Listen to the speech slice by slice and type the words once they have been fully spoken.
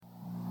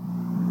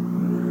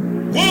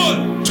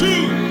1, 2,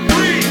 3,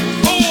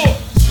 4.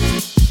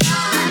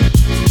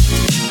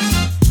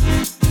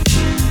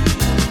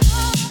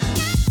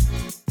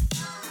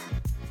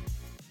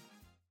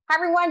 Hi,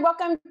 everyone.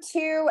 Welcome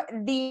to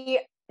the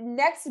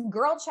next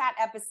Girl Chat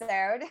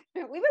episode.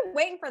 We've been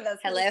waiting for this.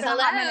 Hello, It's been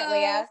a hot minute,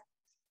 Leah.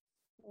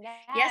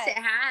 Yes, it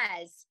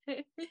has.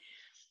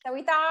 So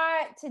we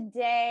thought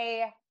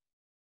today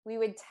we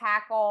would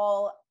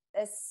tackle,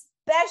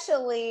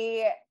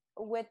 especially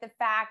with the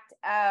fact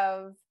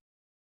of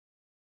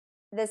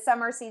the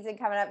summer season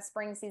coming up,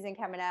 spring season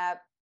coming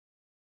up.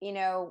 You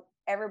know,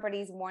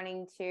 everybody's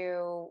wanting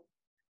to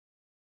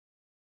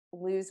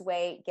lose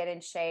weight, get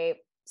in shape.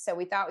 So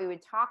we thought we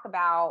would talk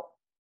about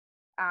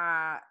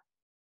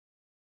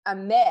a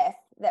myth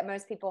that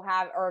most people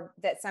have, or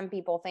that some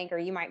people think, or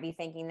you might be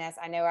thinking this.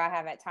 I know I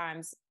have at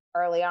times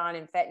early on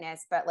in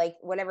fitness, but like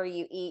whatever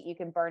you eat, you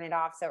can burn it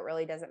off. So it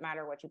really doesn't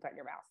matter what you put in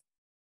your mouth.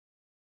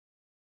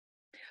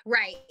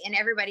 Right. And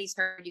everybody's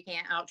heard you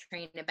can't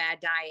out-train a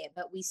bad diet,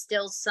 but we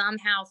still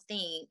somehow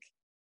think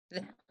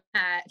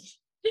that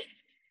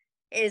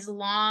as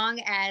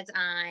long as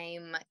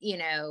I'm,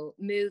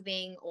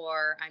 moving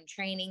or I'm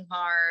training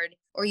hard,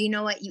 or you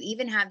know what, you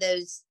even have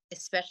those,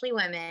 especially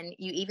women,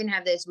 you even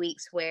have those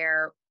weeks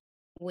where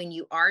when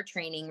you are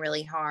training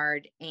really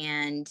hard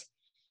and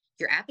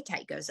your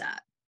appetite goes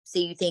up. So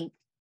you think,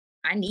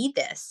 I need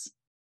this.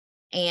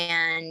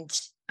 And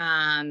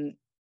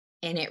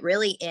it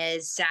really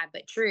is sad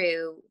but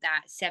true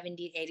that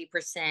 70 to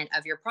 80%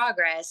 of your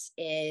progress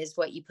is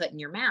what you put in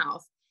your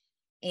mouth.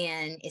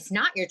 And it's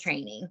not your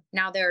training.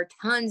 Now, there are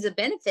tons of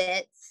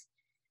benefits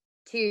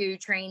to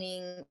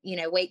training,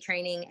 weight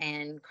training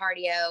and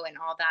cardio and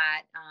all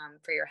that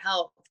for your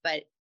health,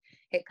 but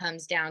it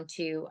comes down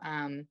to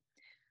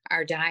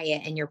our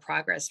diet, and your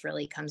progress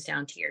really comes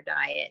down to your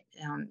diet.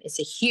 It's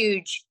a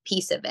huge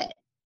piece of it.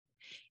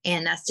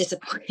 And that's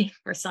disappointing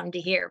for some to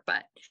hear,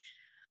 but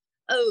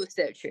oh,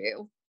 so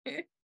true.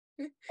 It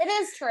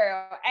is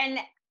true. And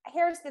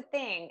here's the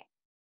thing.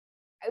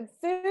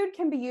 Food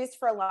can be used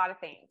for a lot of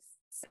things.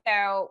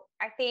 So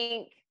I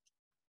think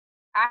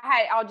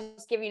I'll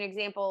just give you an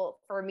example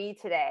for me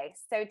today.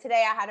 So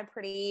today I had a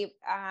pretty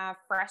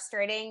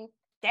frustrating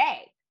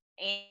day.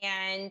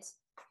 And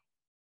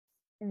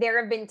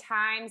there have been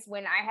times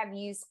when I have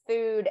used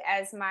food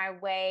as my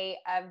way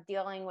of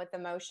dealing with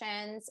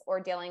emotions or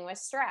dealing with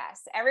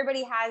stress.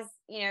 Everybody has,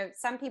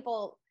 some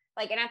people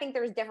and I think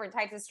there's different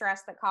types of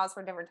stress that cause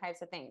for different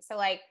types of things. So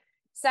like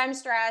some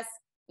stress,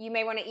 you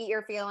may want to eat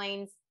your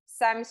feelings.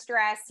 Some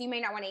stress, you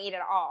may not want to eat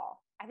at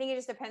all. I think it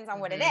just depends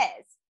on what it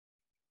is.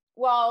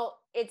 Well,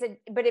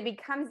 but it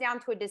becomes down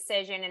to a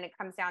decision, and it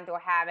comes down to a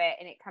habit,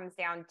 and it comes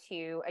down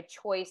to a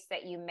choice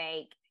that you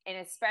make. And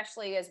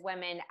especially as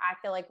women, I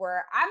feel like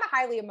I'm a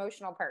highly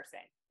emotional person.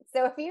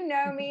 So if you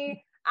know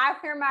me, I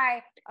wear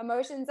my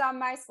emotions on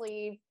my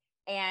sleeve,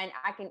 and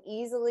I can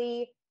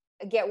easily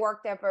get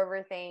worked up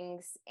over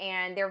things.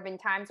 And there have been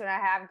times when I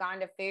have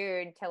gone to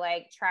food to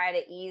try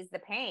to ease the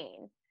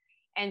pain.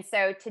 And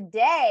so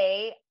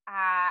today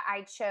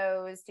I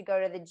chose to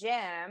go to the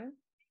gym,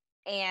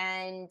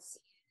 and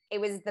it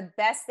was the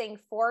best thing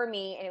for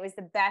me. And it was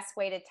the best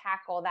way to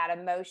tackle that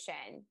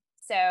emotion.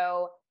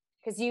 So,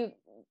 because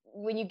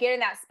when you get in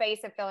that space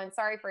of feeling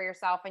sorry for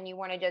yourself and you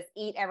want to just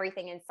eat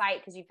everything in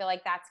sight because you feel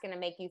like that's going to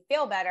make you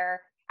feel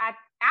better,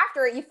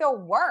 after it, you feel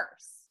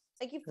worse.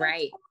 Like you feel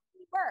totally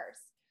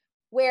worse.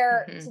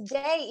 Where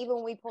today, even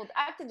when we pulled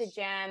up to the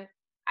gym,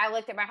 I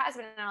looked at my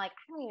husband and I'm like,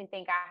 I don't even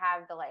think I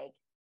have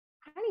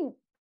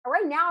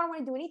right now, I don't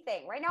want to do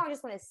anything. Right now, I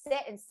just want to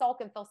sit and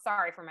sulk and feel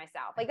sorry for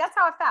myself. Like, that's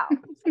how I felt.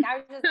 I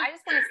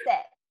just want to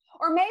sit.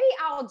 Or maybe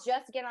I'll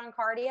just get on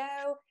cardio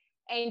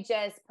and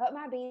just put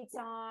my beats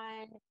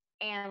on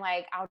and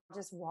I'll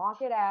just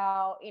walk it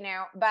out,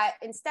 But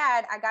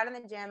instead, I got in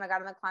the gym. I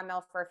got on the climb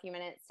mill for a few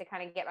minutes to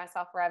kind of get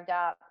myself revved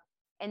up.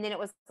 And then it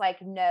was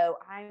like, no,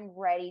 I'm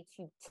ready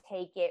to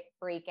take it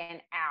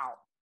freaking out.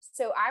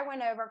 So I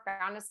went over,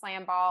 found a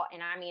slam ball,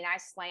 and I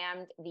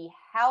slammed the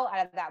hell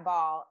out of that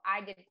ball.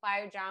 I did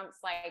plyo jumps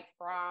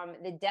from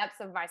the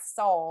depths of my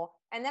soul.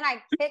 And then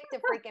I kicked a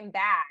freaking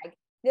bag.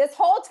 This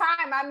whole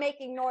time I'm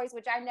making noise,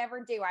 which I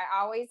never do.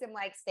 I always am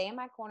stay in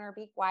my corner,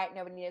 be quiet,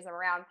 nobody knows I'm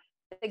around.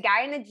 The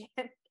guy in the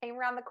gym came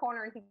around the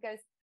corner and he goes,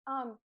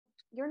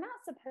 you're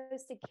not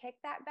supposed to kick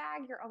that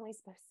bag. You're only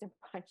supposed to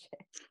punch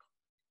it.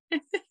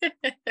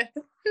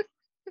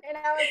 And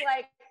I was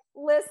like,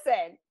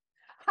 listen,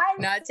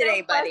 not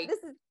today, buddy. This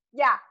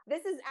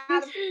is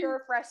out of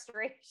pure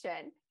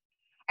frustration.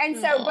 And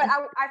so, but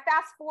I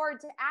fast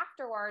forward to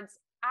afterwards,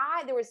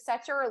 there was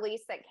such a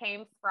release that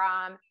came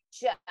from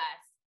just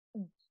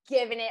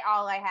giving it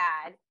all I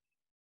had.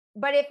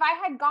 But if I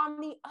had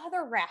gone the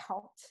other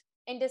route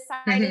and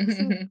decided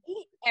to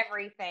eat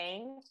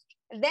everything,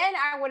 then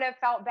I would have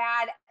felt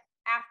bad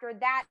after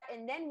that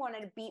and then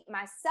wanted to beat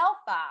myself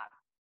up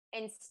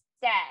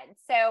instead.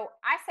 So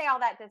I say all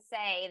that to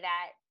say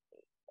that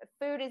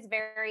food is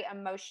very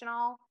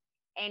emotional,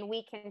 and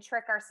we can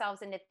trick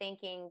ourselves into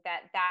thinking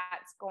that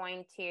that's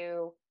going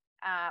to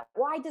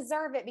well, I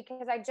deserve it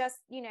because I just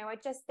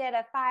did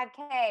a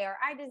 5K, or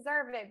I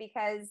deserve it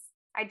because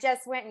I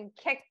just went and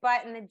kicked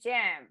butt in the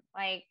gym.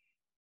 Like,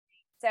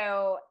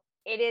 so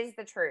it is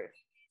the truth,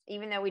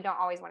 even though we don't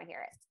always want to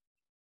hear it.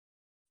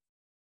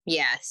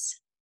 Yes.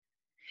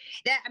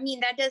 That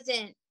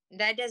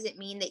doesn't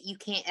mean that you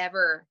can't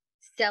ever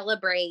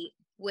celebrate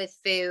with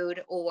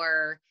food,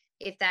 or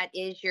if that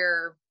is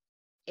your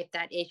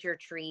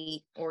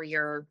treat, or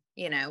your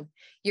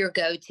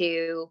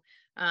go-to,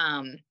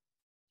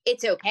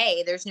 it's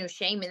okay. There's no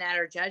shame in that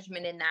or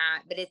judgment in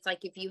that. But it's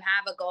like, if you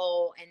have a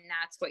goal and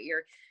that's what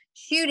you're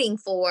shooting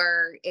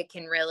for, it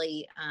can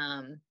really,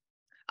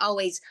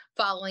 always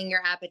following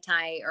your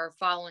appetite or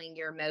following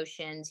your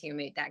emotions,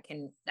 that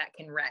can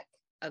wreck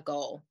a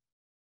goal.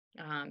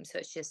 So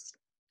it's just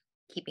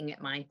keeping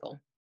it mindful.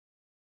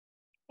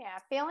 Yeah,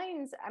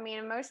 feelings, I mean,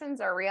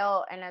 emotions are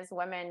real, and as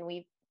women,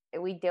 we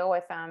deal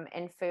with them,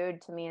 and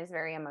food to me is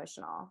very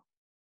emotional.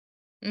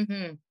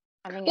 Mm-hmm.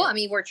 I think Well,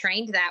 we're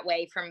trained that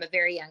way from a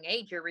very young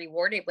age. You're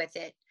rewarded with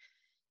it,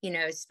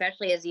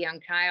 especially as a young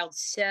child,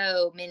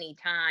 so many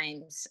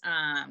times.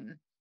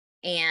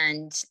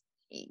 And,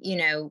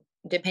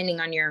 depending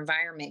on your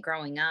environment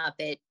growing up,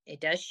 it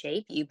does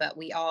shape you, but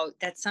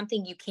that's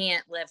something you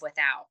can't live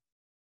without.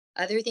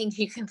 Other things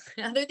you can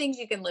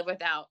live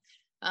without.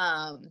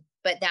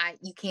 But that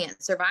you can't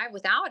survive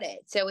without it.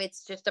 So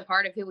it's just a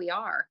part of who we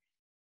are.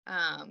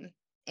 And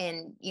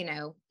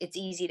it's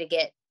easy to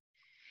get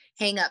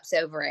hang-ups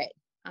over it.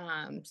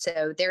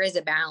 So there is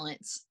a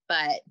balance,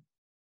 but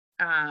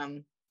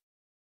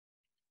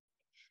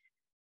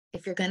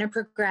if you're going to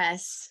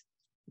progress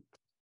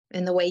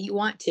in the way you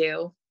want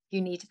to,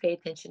 you need to pay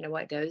attention to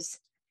what goes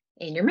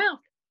in your mouth.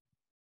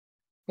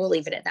 We'll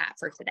leave it at that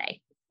for today.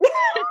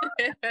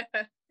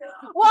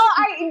 Well,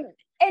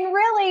 and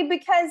really,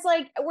 because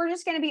like, we're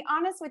just going to be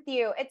honest with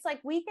you. It's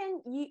like, we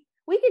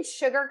could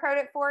sugarcoat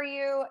it for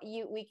you.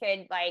 We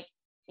could, like,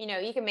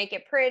 you can make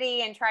it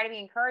pretty and try to be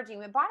encouraging,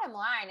 but bottom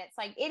line, it's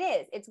like,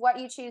 it's what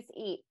you choose to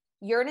eat.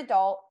 You're an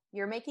adult,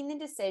 you're making the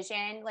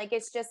decision. Like,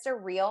 it's just a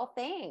real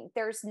thing.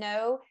 There's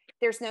no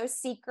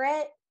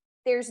secret.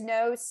 There's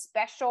no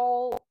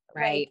special,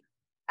 right.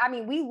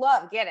 Like, we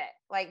get it.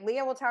 Like,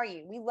 Leah will tell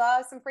you, we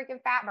love some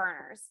freaking fat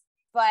burners,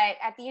 but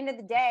at the end of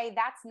the day,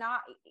 that's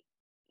not,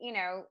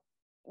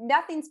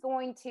 nothing's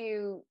going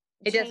to,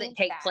 it doesn't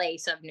take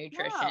place of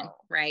nutrition. No.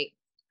 Right.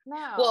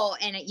 No. Well,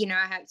 and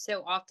I have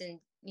so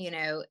often,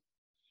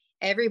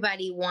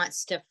 everybody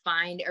wants to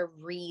find a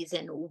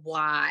reason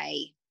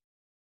why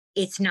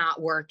it's not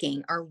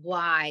working or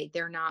why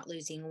they're not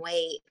losing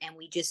weight. And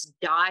we just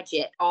dodge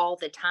it all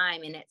the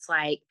time. And it's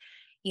like,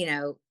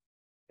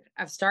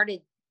 I've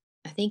started,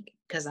 I think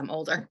because I'm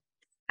older,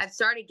 I've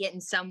started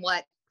getting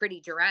somewhat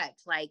pretty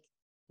direct. Like,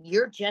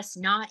 you're just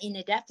not in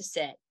a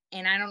deficit.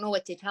 And I don't know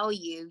what to tell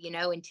you,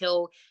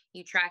 until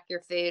you track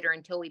your food, or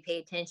until we pay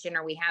attention,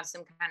 or we have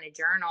some kind of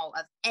journal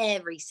of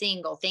every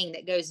single thing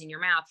that goes in your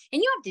mouth.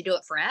 And you have to do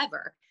it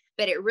forever,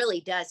 but it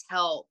really does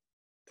help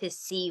to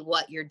see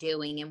what you're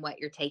doing and what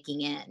you're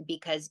taking in.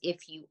 Because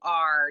if you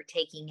are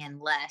taking in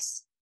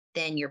less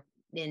than you're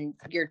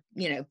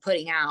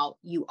putting out,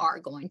 you are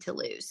going to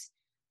lose.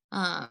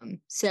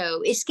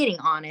 So it's getting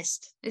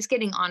honest. It's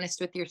getting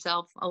honest with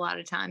yourself a lot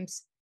of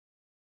times.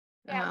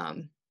 Yeah.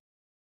 And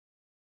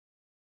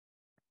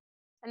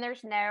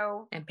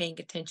and paying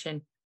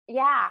attention.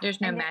 Yeah.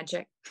 There's no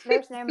magic.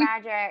 There's no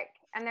magic.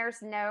 And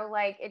there's no,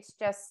 like, it's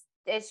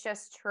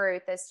just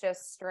truth. It's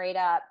just straight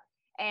up.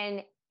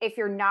 And if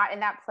you're not in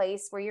that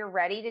place where you're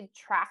ready to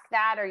track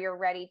that, or you're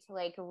ready to,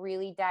 like,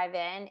 really dive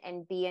in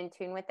and be in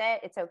tune with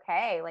it, it's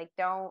okay. Like,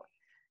 don't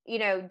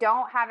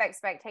have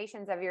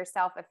expectations of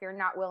yourself if you're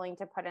not willing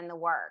to put in the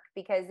work,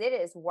 because it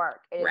is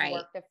work. It is Right.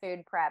 work to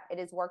food prep. It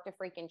is work to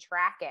freaking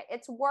track it.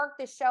 It's work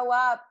to show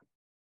up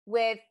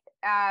with,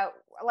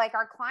 like,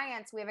 our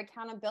clients. We have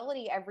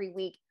accountability every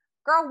week.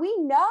 Girl, we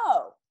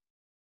know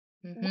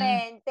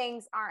when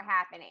things aren't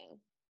happening,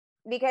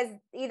 because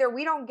either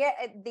we don't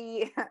get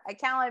the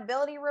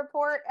accountability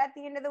report at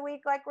the end of the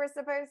week like we're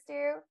supposed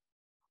to,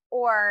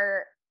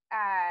 or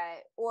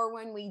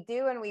when we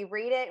do and we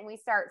read it and we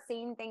start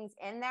seeing things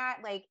in that,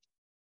 like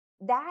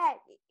that,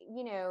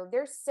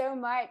 there's so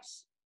much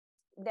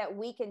that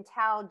we can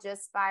tell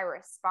just by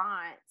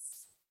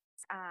response,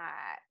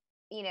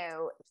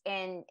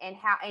 and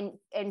how,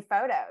 in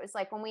photos.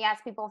 Like, when we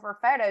ask people for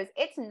photos,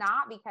 it's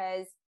not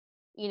because,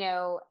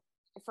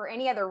 for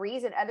any other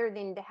reason other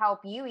than to help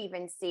you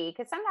even see,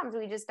 because sometimes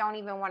we just don't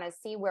even want to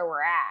see where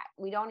we're at.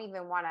 We don't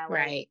even want to,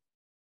 right.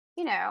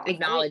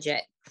 acknowledge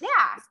it.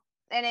 Yeah.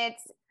 And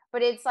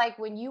it's like,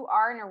 when you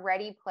are in a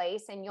ready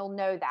place, and you'll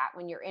know that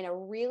when you're in a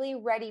really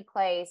ready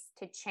place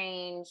to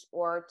change,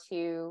 or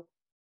to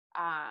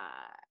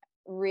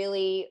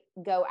really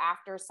go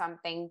after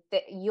something,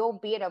 that you'll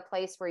be at a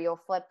place where you'll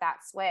flip that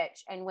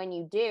switch. And when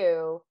you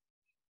do,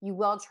 you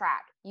will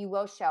track, you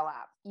will show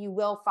up, you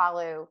will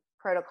follow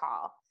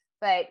protocol.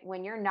 But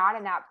when you're not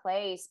in that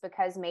place,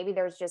 because maybe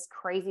there's just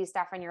crazy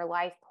stuff in your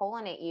life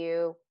pulling at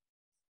you,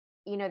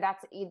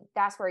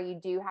 that's where you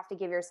do have to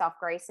give yourself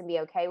grace and be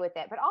okay with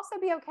it, but also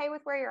be okay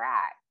with where you're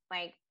at.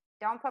 Like,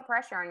 don't put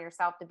pressure on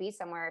yourself to be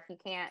somewhere if you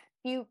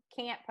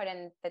can't put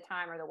in the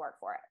time or the work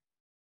for it.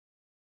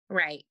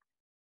 Right.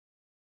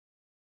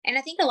 And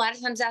I think a lot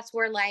of times that's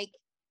where like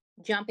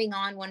jumping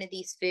on one of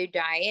these food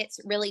diets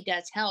really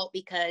does help,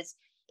 because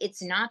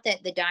it's not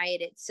that the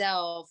diet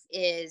itself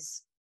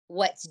is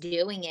what's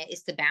doing it,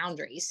 it's the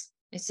boundaries.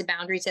 It's the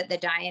boundaries that the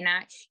diet,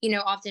 and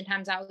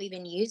oftentimes I'll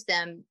even use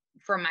them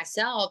for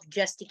myself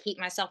just to keep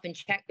myself in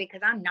check,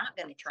 because I'm not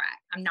going to track.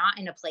 I'm not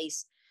in a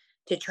place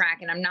to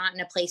track, and I'm not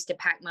in a place to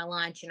pack my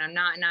lunch, and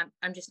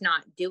I'm just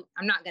not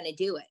I'm not going to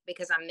do it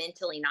because I'm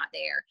mentally not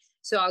there.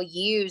 So I'll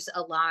use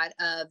a lot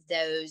of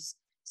those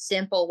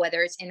simple,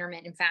 whether it's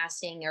intermittent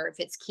fasting or if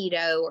it's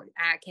keto or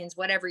Atkins,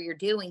 whatever you're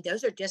doing,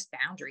 those are just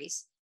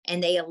boundaries,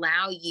 and they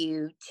allow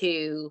you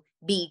to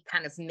be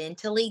kind of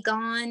mentally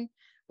gone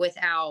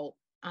without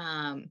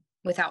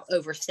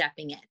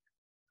overstepping it.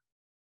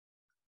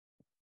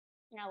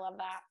 I love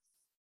that.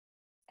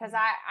 Because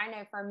I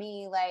know for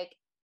me, like,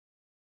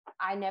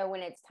 I know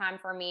when it's time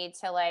for me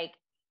to, like,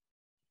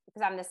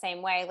 because I'm the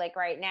same way, like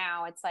right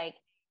now, it's like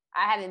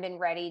I haven't been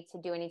ready to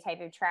do any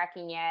type of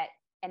tracking yet.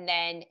 And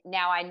then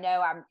now I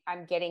know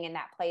I'm getting in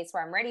that place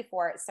where I'm ready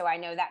for it. So I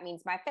know that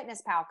means my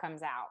Fitness Pal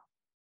comes out.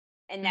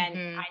 And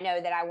then I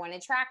know that I want to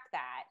track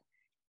that.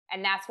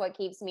 And that's what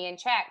keeps me in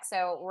check.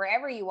 So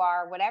wherever you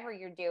are, whatever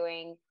you're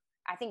doing,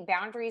 I think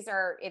boundaries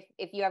are,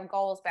 if you have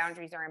goals,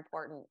 boundaries are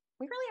important.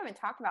 We really haven't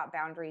talked about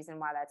boundaries and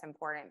why that's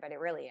important, but it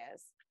really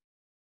is.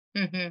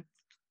 Mm-hmm.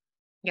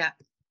 Yeah.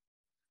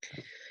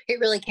 It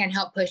really can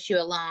help push you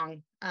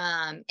along.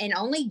 And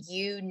only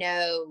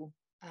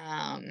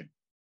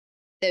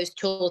those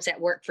tools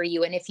that work for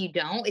you. And if you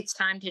don't, it's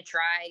time to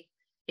try.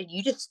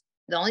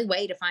 The only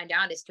way to find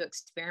out is to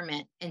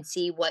experiment and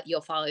see what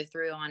you'll follow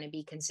through on and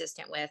be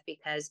consistent with,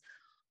 because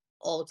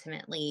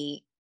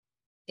ultimately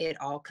it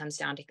all comes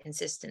down to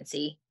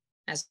consistency.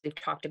 As we've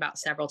talked about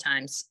several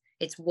times,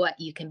 it's what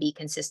you can be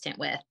consistent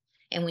with.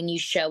 And when you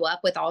show up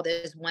with all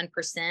those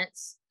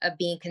 1% of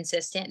being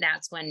consistent,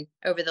 that's when,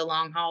 over the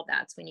long haul,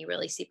 that's when you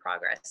really see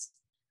progress.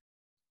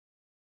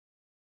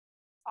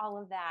 All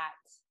of that.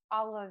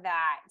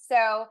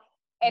 So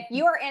if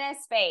you are in a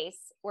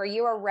space where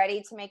you are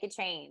ready to make a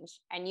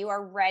change and you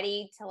are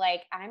ready to,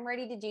 like, I'm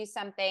ready to do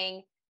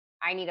something,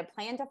 I need a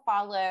plan to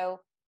follow,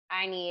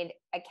 I need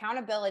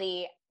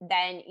accountability,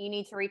 then you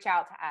need to reach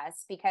out to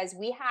us, because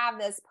we have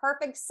this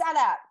perfect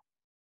setup.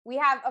 We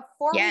have a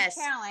 4-week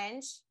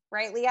challenge,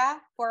 right,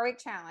 Leah? 4-week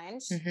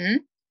challenge.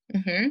 And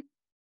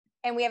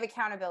we have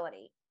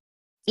accountability.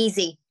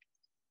 Easy.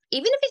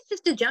 Even if it's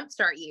just to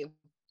jumpstart you.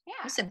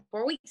 Yeah. Listen,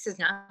 4 weeks is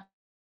nothing.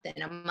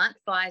 A month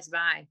flies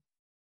by,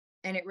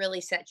 and it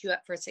really sets you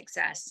up for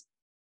success.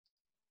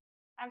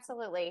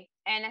 Absolutely.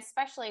 And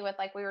especially with,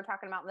 like we were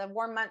talking about, the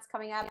warm months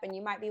coming up, and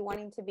you might be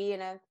wanting to be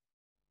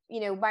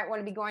might want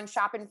to be going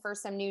shopping for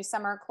some new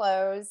summer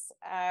clothes,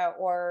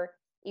 or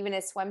even a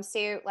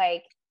swimsuit.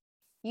 Like,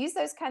 use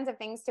those kinds of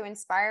things to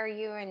inspire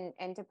you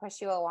and to push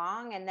you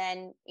along. And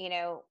then,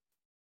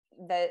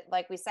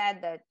 like we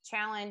said, the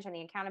challenge and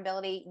the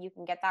accountability, you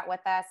can get that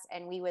with us,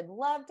 and we would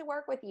love to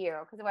work with you,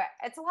 because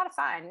it's a lot of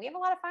fun. We have a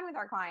lot of fun with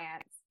our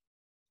clients.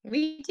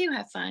 We do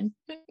have fun.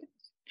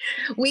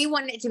 We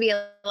want it to be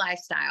a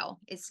lifestyle.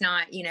 It's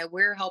not,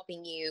 we're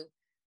helping you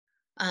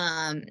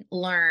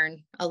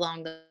learn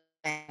along the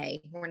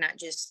way. We're not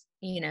just,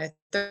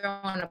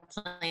 throwing a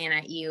plan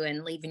at you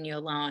and leaving you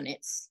alone.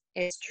 It's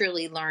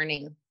truly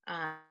learning,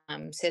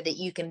 so that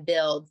you can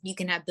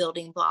have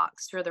building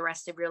blocks for the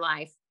rest of your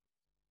life.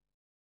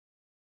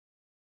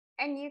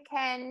 And you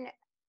can,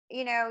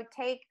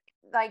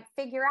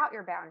 figure out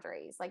your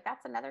boundaries. Like,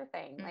 that's another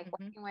thing. Like,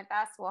 working with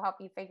us will help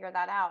you figure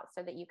that out,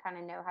 so that you kind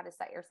of know how to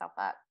set yourself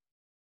up.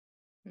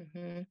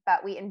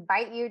 But we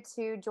invite you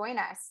to join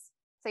us.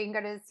 So you can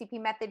go to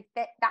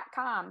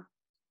cpmethodfit.com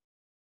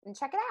and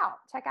check it out.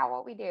 Check out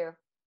what we do.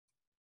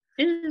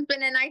 This has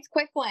been a nice,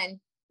 quick one.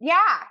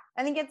 Yeah.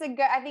 I think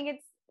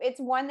it's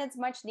one that's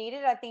much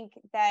needed. I think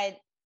that,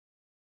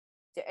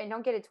 and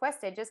don't get it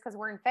twisted, just because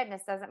we're in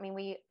fitness doesn't mean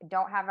we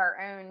don't have our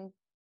own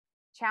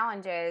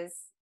challenges.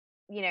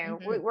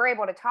 We're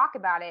able to talk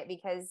about it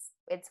because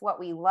it's what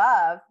we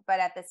love, but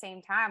at the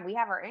same time, we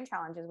have our own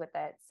challenges with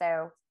it.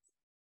 So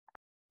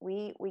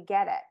we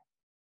get it.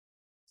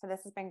 So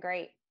this has been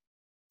great.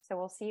 So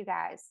we'll see you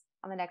guys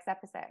on the next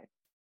episode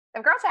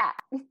of Girl Chat.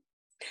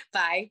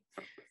 Bye.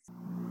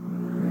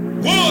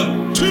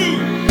 1